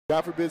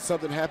God forbid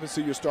something happens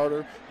to your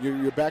starter,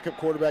 your backup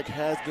quarterback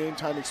has game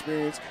time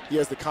experience. He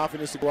has the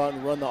confidence to go out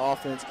and run the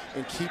offense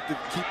and keep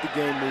the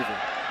game moving.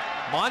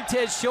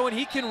 Montez showing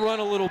he can run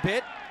a little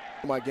bit.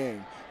 My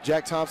game.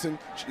 Jack Thompson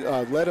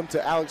led him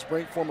to Alex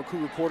Brink, former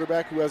Cougar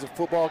quarterback who has a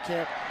football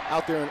camp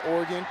out there in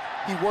Oregon.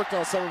 He worked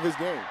on some of his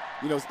game.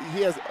 You know,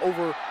 he has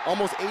over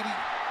almost 80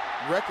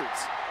 records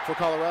for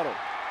Colorado.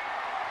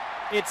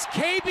 It's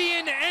KB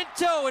and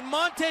Ento, and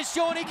Montez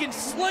showing he can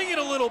sling it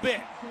a little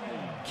bit.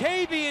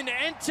 KB and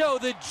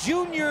Ento, the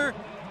junior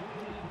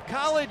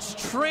college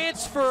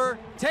transfer,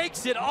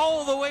 takes it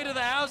all the way to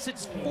the house.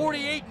 It's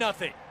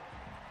 48-0.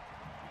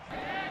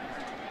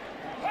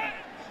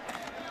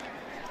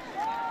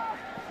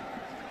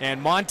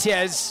 And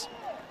Montez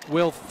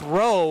will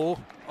throw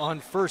on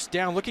first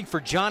down, looking for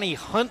Johnny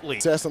Huntley.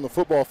 Success on the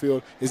football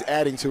field is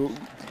adding to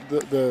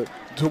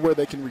to where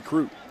they can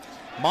recruit.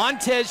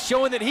 Montez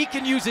showing that he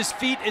can use his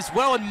feet as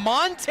well, and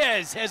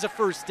Montez has a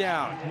first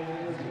down.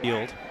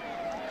 Field.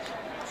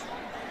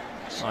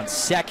 On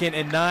 2nd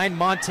and 9,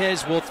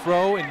 Montez will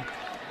throw and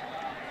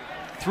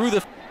through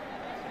the.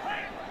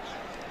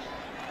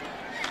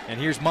 And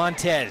here's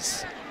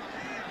Montez.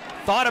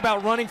 Thought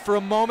about running for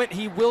a moment.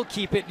 He will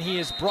keep it, and he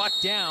is brought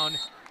down.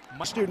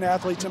 Student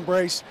athletes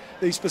embrace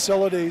these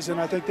facilities, and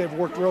I think they've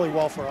worked really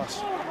well for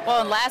us.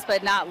 Well, and last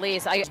but not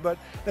least, but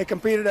they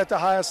competed at the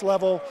highest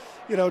level.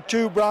 You know,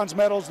 2 bronze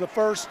medals, the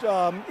first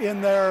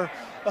in their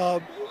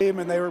team,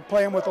 and they were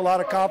playing with a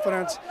lot of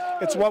confidence.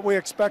 It's what we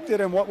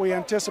expected and what we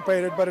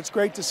anticipated, but it's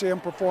great to see them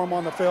perform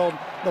on the field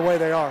the way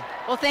they are.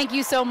 Well, thank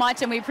you so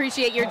much, and we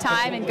appreciate your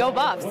time, and go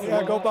Buffs.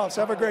 Yeah, go Buffs.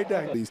 Have a great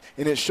day.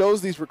 And it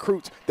shows these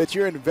recruits that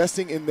you're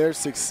investing in their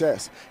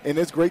success. And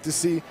it's great to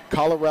see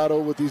Colorado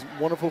with these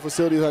wonderful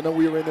facilities. I know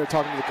we were in there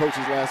talking to the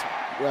coaches last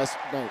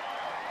night.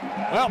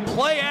 Well,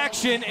 play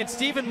action, and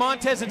Steven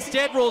Montez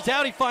instead rolls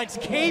out. He finds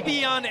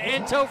KB on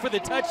Ento for the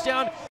touchdown.